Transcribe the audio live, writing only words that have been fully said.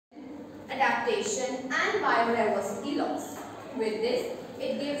adaptation and biodiversity loss. With this,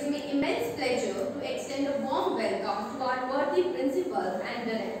 it gives me immense pleasure to extend a warm welcome to our worthy principal and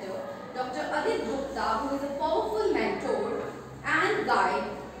director, Dr. Adit Gupta, who is a powerful mentor and guide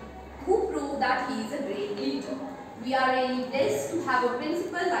who proved that he is a great leader. We are really blessed to have a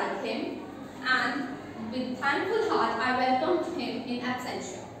principal like him, and with thankful heart I welcome him in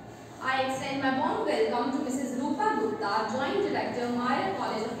absentia. I extend my warm welcome to Mrs. Rupa Gupta, Joint Director, Maya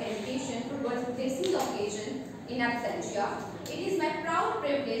College of Education, for gracing the occasion in absentia. It is my proud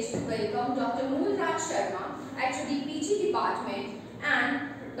privilege to welcome Dr. Moolraj Sharma, HOD PG Department, and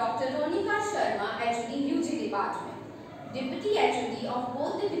Dr. Ronika Sharma, HOD UG Department. Deputy HOD of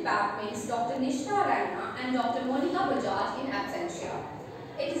both the departments, Dr. Nishtha Raina and Dr. Monika Bajaj in absentia.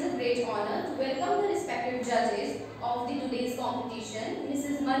 It is a great honor to welcome the respected judges of today's competition,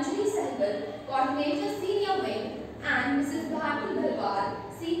 Mrs. Manjari Sehgal, Coordinator Senior Wing, and Mrs. Bharti Dalwar,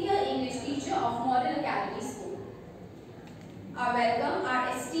 Senior English Teacher of Model Academy School. I welcome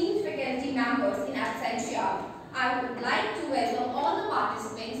our esteemed faculty members in absentia. I would like to welcome